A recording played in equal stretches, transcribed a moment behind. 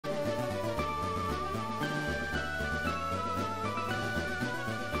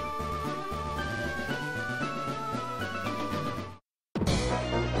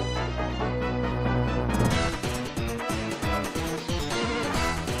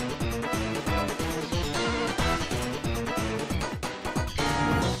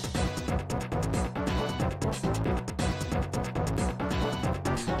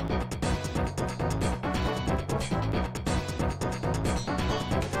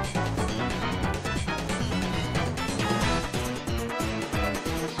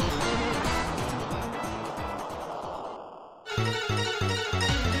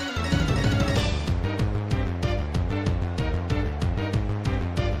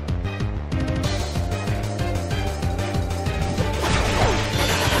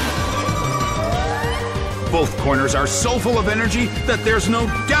Both corners are so full of energy that there's no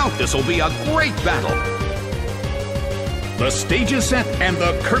doubt this will be a great battle. The stage is set and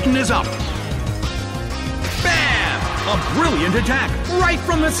the curtain is up. Bam! A brilliant attack right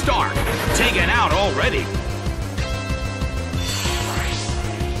from the start. Taken out already.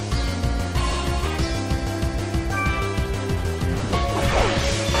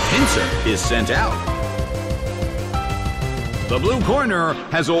 Pinsir is sent out. The blue corner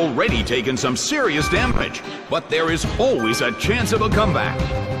has already taken some serious damage, but there is always a chance of a comeback.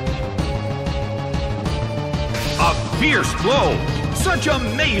 A fierce blow! Such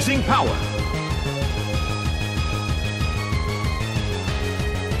amazing power!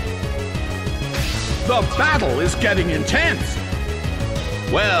 The battle is getting intense!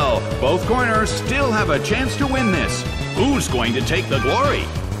 Well, both corners still have a chance to win this. Who's going to take the glory?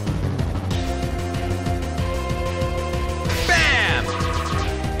 Bam!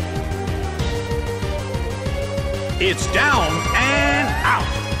 It's down and out.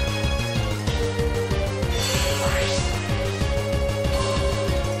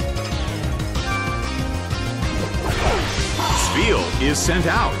 Spheal is sent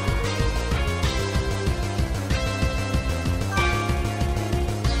out.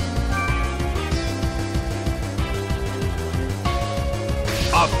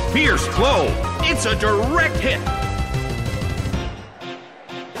 A fierce blow. It's a direct hit.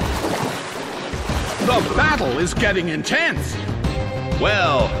 The battle is getting intense.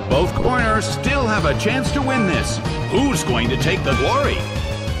 Well, both corners still have a chance to win this. Who's going to take the glory?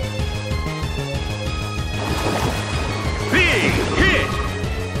 Big hit!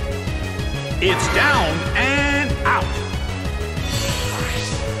 It's down and out.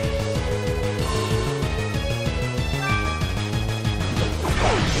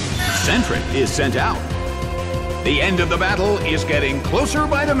 Sentret is sent out. The end of the battle is getting closer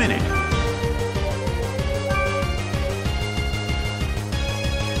by the minute.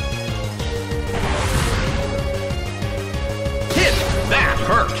 Hit! That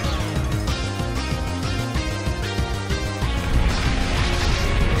hurt!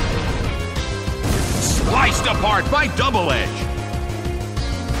 Sliced apart by Double Edge.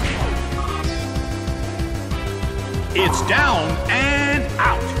 It's down and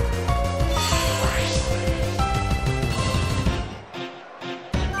out.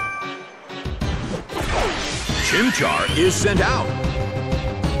 Chimchar is sent out.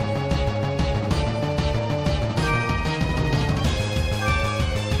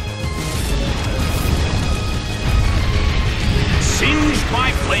 Singed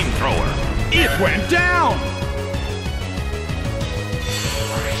by flamethrower. It went down!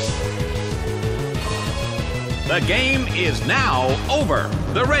 The game is now over.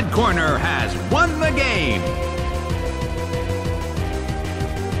 The red corner has won the game.